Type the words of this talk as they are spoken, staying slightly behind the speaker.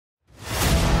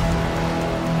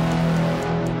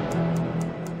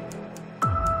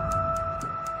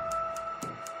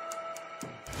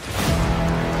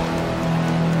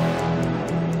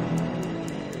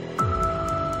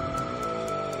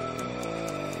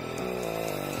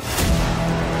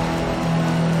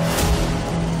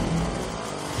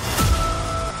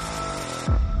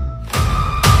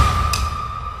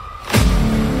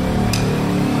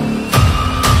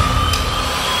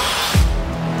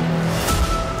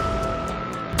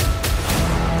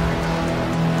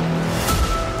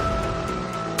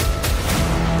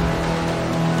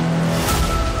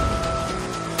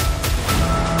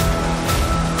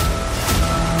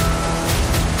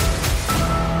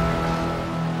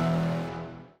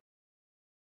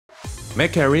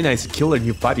Mecha Arena is a killer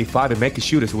new 5v5 mecha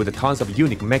shooters with tons of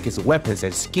unique mecha weapons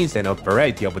and skins and a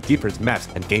variety of different maps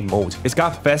and game modes. It's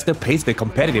got faster paced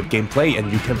competitive gameplay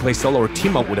and you can play solo or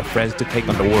team up with friends to take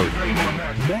on the world.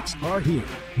 Mechs are here.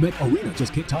 Mech Arena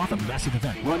just kicked off a massive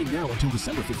event running now until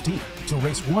December 15th to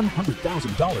raise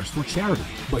 $100,000 for charity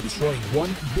by destroying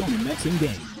 1 billion mechs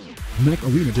in-game. Mech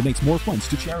Arena donates more funds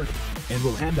to charity and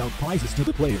will hand out prizes to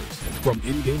the players, from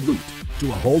in-game loot to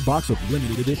a whole box of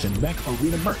limited edition Mech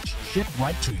Arena merch shipped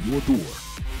right to your door.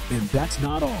 And that's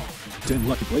not all. 10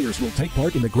 lucky players will take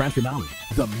part in the grand finale,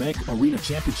 the Mech Arena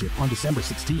Championship on December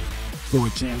 16th, for a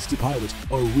chance to pilot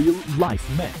a real-life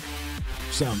mech.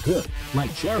 Sound good?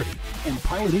 Like charity and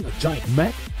piloting a giant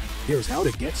mech? Here's how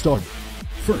to get started.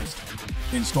 First,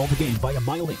 install the game via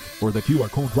my link or the QR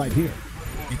code right here.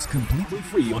 It's completely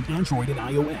free on Android and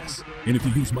iOS. And if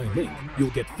you use my link,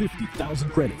 you'll get 50,000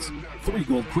 credits, 3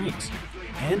 gold crates,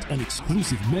 and an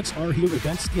exclusive Mechs Are Here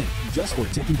event skin just for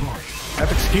taking part.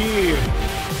 Epic skin!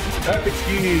 Epic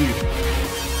skin!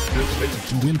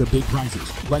 To win the big prizes,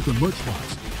 like the merch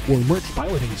box or merch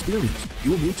piloting experience,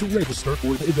 you'll need to register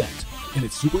for the event. And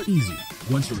it's super easy.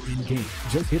 Once you're in-game,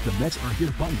 just hit the Mechs Are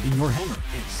Here button in your hangar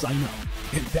and sign up.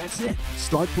 And that's it.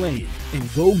 Start playing and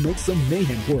go make some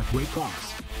mayhem for a great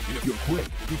cause. And if you're quick,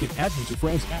 you can add me to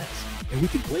friends ads, and we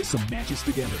can play some matches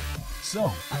together.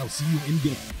 So, I'll see you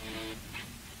in-game.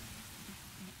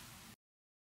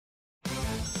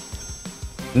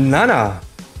 Nana!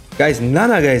 Guys,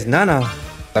 Nana!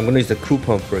 I'm gonna use the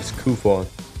coupon first. Coupon.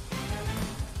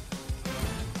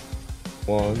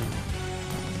 1,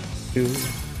 2.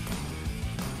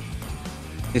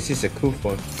 This is a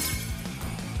coupon.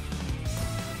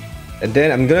 And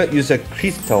then I'm gonna use a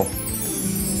crystal.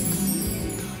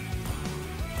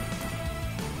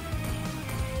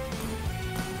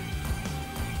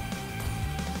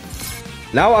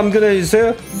 Now I'm gonna use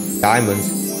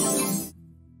diamonds.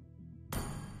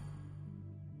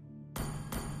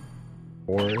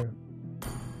 4,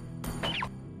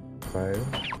 5,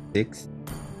 6,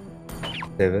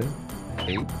 7,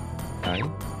 8,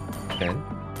 9, 10,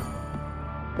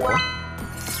 1,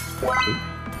 2,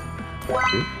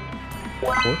 3,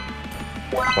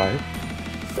 4, 5,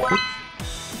 6.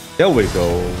 There we go.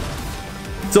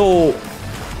 So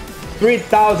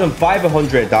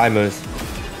 3,500 diamonds.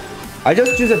 I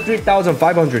just used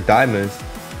 3,500 diamonds.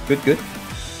 Good.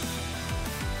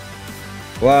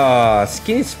 Wow, this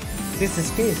skin is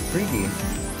pretty.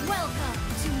 Welcome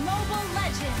to Mobile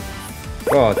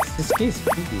Legends. Oh, this skin is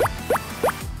pretty.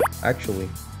 Actually.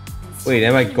 Wait,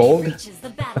 am I gold?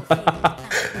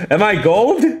 Am I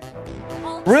gold?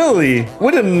 Really?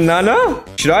 With a Nana?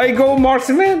 Should I go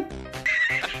Marksman?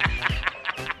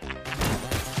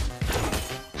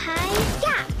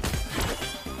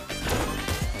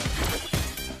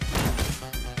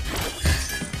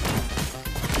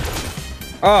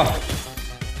 Oh.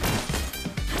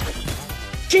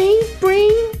 Ching,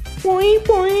 bring, boing,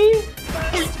 boing.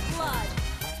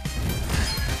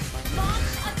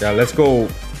 Yeah, let's go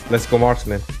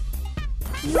Marksman.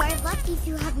 You are lucky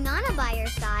to have Nana by your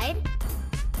side.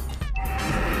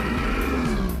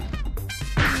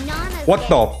 Nana's what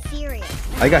the?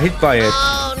 Serious. I got hit by it.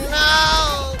 Oh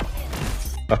no!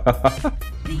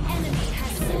 The enemy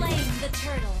has slain the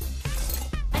turtle.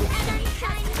 An enemy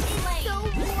has been slain. So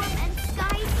warm and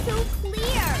sky so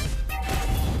clear.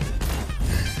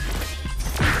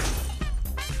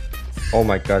 Oh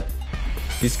my god.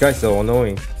 These guys are so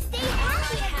annoying. Stay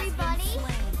happy, everybody.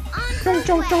 Chong,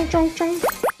 chong, chong, chong, chong.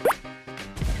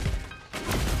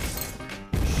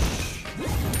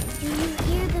 Do you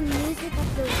hear the music of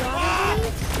the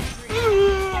waterways?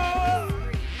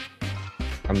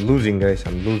 I'm losing, guys.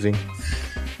 I'm losing.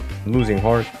 I'm losing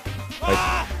hard. Like,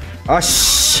 ah,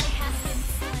 shh.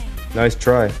 Nice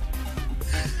try.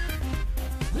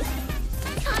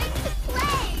 Time to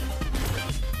play.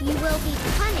 You will be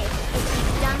punished if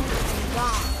you've done something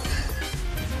wrong.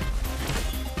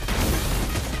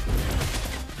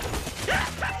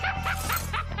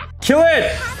 Kill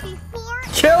it!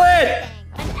 Kill it!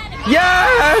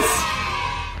 Yes!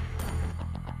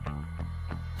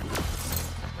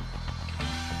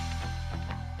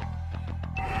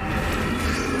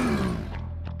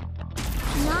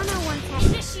 Nana wants to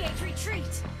Initiate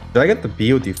retreat. Did I get the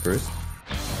BOD first?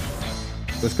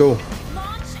 Let's go.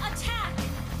 Launch attack.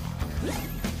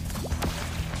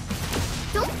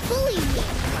 Don't bully me.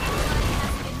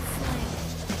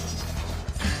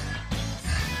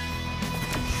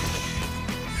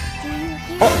 Do you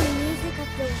hear the music of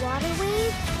the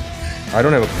waterways? I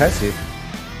don't have a passive.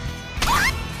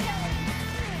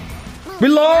 We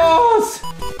lost!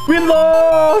 We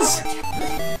lost! You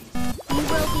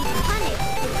will be punished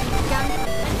if you've done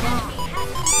something wrong.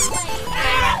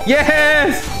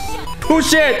 Yes!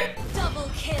 Push it! Double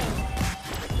kill.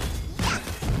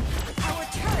 Our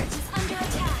turret is under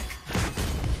attack.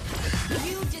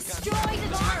 You destroyed the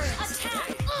turret.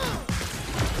 Attack.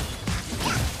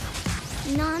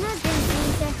 Nana didn't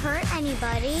mean to hurt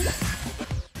anybody.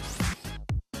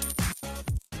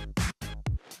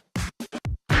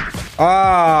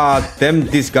 Ah, damn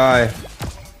this guy.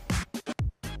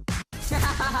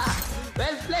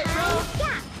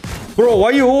 Bro,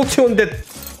 why you ulti on that?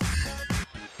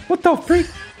 What the freak?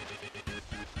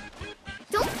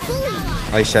 Don't bully me.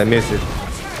 I shall miss it.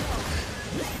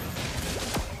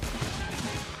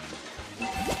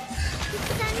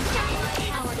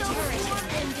 Our turret has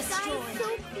been So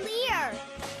destroyed. clear.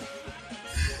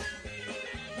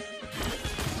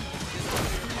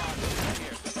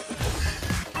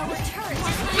 Our turret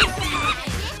is under attack.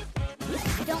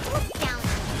 Don't look down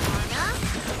on me, Nana.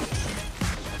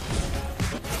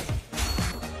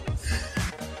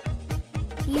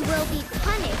 You will be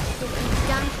punished if you've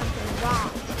done something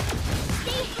wrong.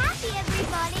 Stay happy,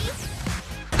 everybody.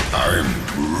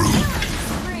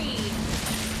 Free.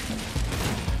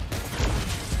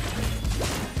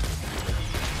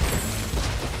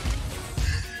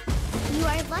 You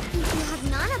are lucky to have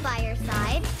Nana by your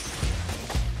side.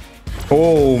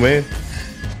 Oh man.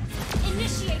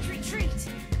 Initiate retreat.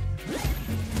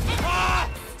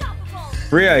 Unstoppable.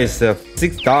 Freya is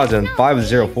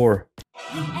 6504.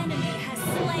 The enemy has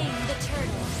slain the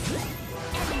turtle.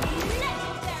 Enemy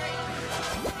legendary.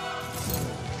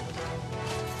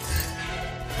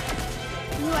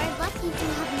 You are lucky to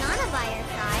have Nana by your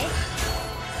side.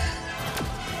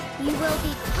 You will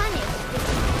be punished if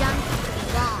you've done something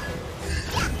wrong.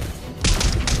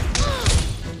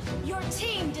 Your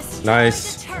team destroyed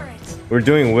Nice. the turret. We're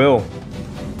doing well.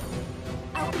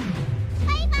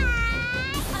 Bye-bye!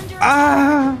 Under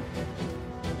Ah!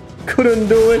 Couldn't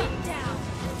do it. down.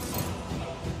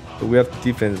 But we have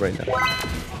defense right now.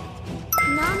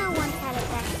 Nana once had a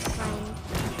best friend.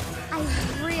 I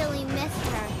really miss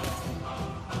her.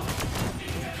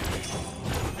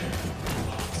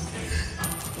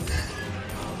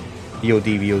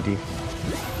 VOD, VOD.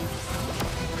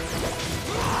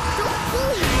 Don't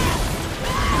bully me.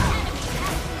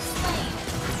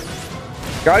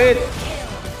 Got it!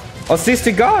 Assist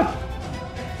to God!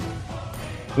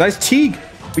 Nice cheek!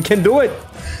 We can do it!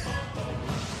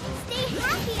 Stay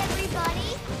happy,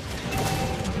 everybody.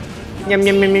 Yum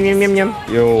yum yum yum yum yum yum.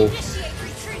 Yo, Initiate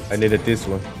retreat. I needed this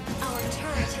one. Our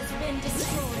turret has been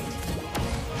destroyed.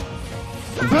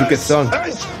 Look at son. Your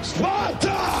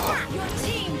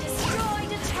team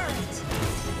destroyed a turret.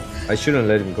 I shouldn't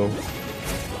let him go.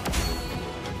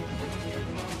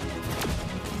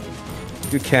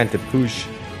 You can't push.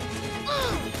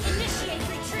 Initiate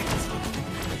retreat.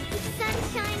 The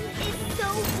sunshine is so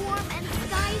warm and the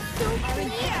sky is so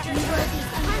clear. You will be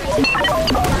punished if you've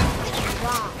done something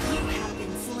wrong. You have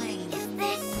been slain. Is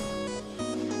this...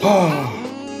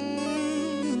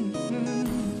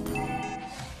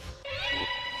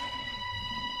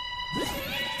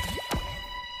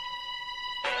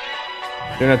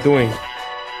 They're not doing.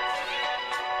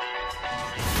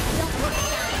 Don't look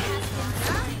down,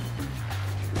 huh?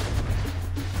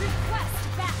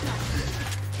 Request backup.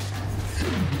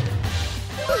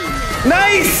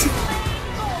 Nice!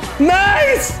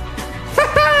 Nice!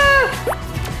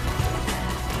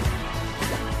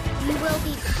 You will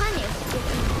be punished if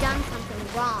you've done something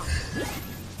wrong.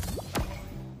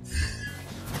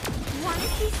 Want to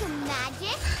see some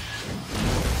magic?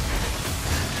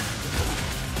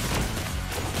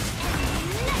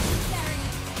 Necessary.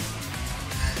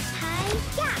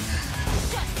 Hi-ya!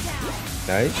 Shut down.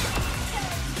 Nice.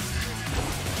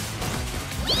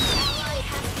 Ally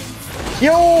has been slain.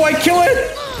 Yo, I kill it!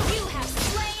 You have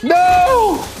slain.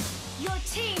 No! Your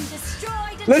team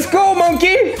destroyed a Let's go,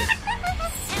 monkey!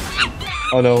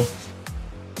 Oh no. You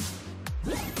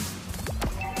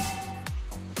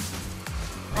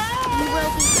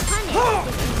will be punished if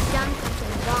you've done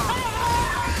something wrong.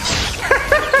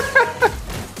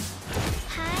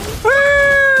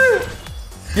 Hi.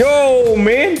 Yo,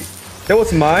 man! That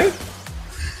was mine?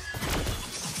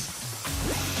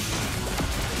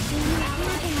 Do you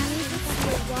hear the music of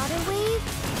the water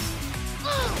waves?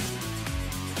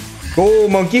 Go,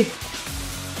 monkey!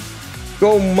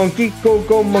 Go, monkey! Go,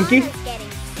 go, monkey! Nana's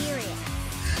getting serious.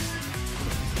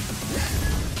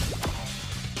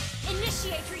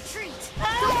 Initiate retreat.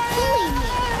 Don't bully me.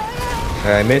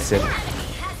 I miss it. Enemy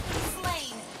has been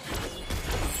slain.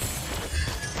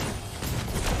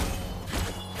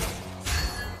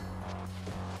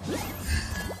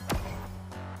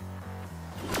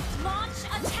 Launch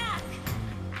attack.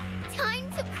 Time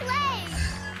to play.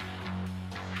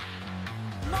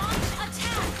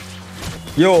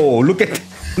 Yo, look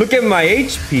at my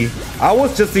HP. I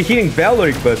was just hitting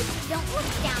Valoric, but Don't look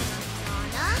down on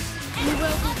Anna. You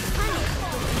will be punished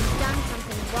if you've done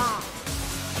something wrong.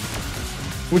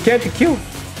 we can't kill.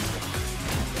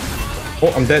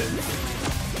 Oh, I'm dead.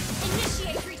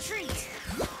 Initiate retreat.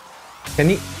 Can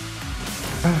he?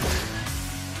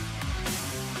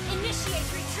 Initiate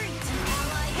retreat.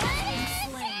 Ally has been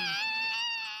slain.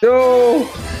 No.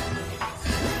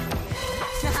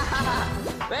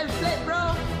 Well played, bro.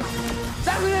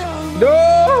 No.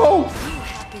 You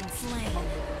have been slain.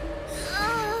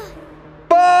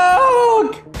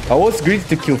 Fuck. I was greedy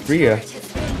to kill Freya. Has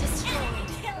been destroyed.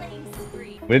 Killing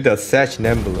spree. We need to Satch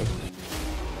Nebula.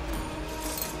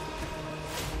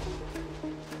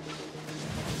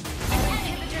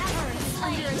 Inhibitor turret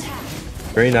under attack.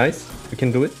 Very nice. We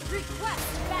can do it.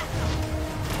 Request backup.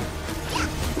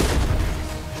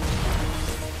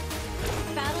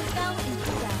 Battle spell in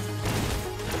cooldown.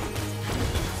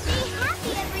 Be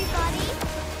happy, everybody.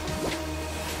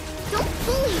 Don't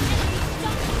bully me.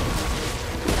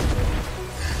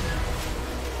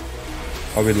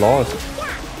 Oh, we lost.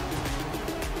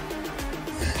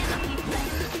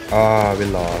 Ah, we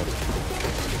lost.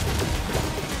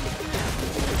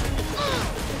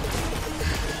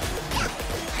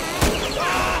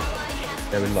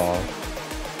 Yeah, we lost.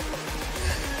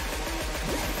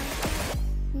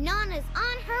 Nana's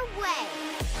on her way.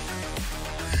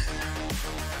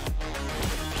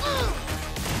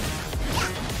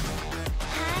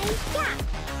 Hi-ya.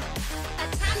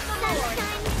 Attack the Lord.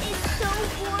 Sunshine is so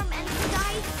warm and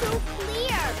sky is so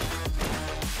clear.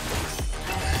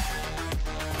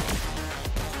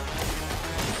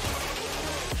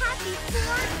 Happy for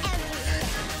everything.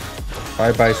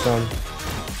 Bye bye, son.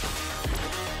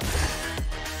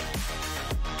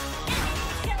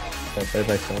 Yeah, bye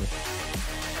bye, son.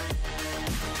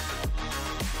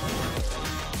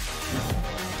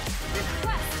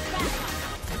 Request backup.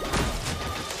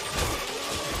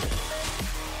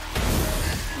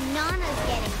 Nana's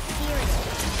getting serious.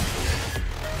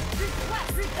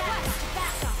 Request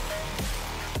backup.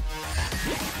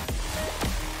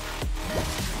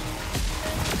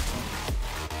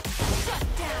 Shut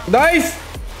down. Nice!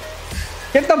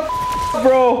 Get the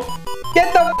bro!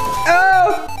 Get the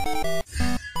out!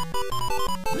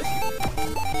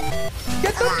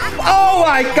 Get the oh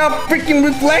my god, freaking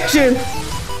reflection!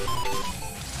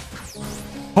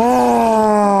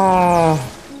 Ah!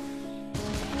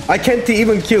 I can't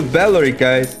even kill Valoric,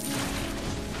 guys.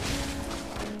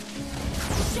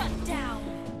 Shut down.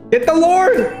 Get the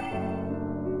Lord!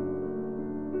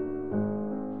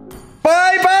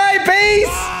 Bye bye,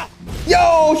 base!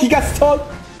 Yo, he got stuck.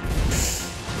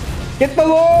 Get the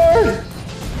Lord!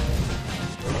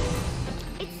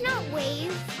 It's not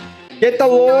waves. Get the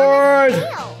Lord!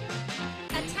 Tail.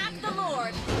 Attack the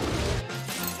Lord.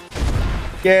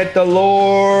 Get the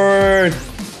Lord!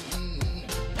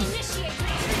 Initiate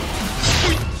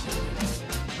retreat.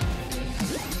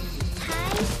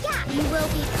 Hi-ya. You will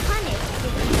be punished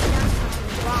if you've done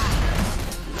something wrong.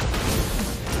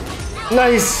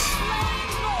 Nice!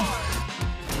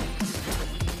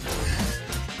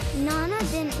 Nana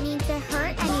didn't mean to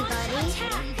hurt anybody.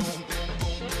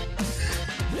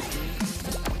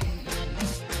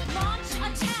 Launch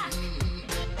attack.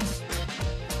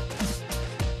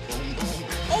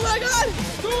 Oh my god!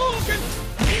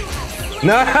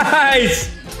 Nice!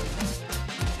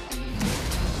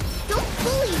 Don't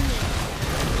bully me.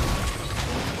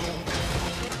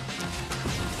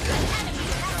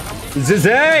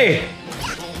 Zizay!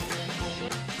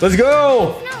 Let's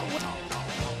go! No.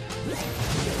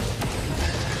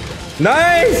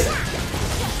 Nice!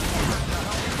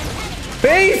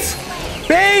 Base!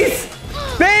 Base!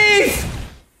 Base!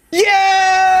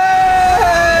 Yeah!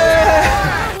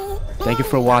 Thank you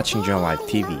for watching John Live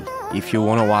TV. If you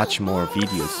want to watch more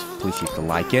videos, please hit the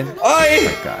like and Oi!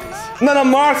 subscribe, guys. Not a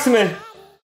marksman!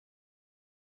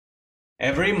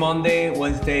 Every Monday,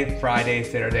 Wednesday, Friday,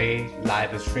 Saturday,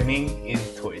 live streaming in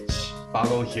Twitch.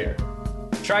 Follow here.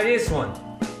 Try this one.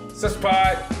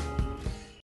 Subscribe.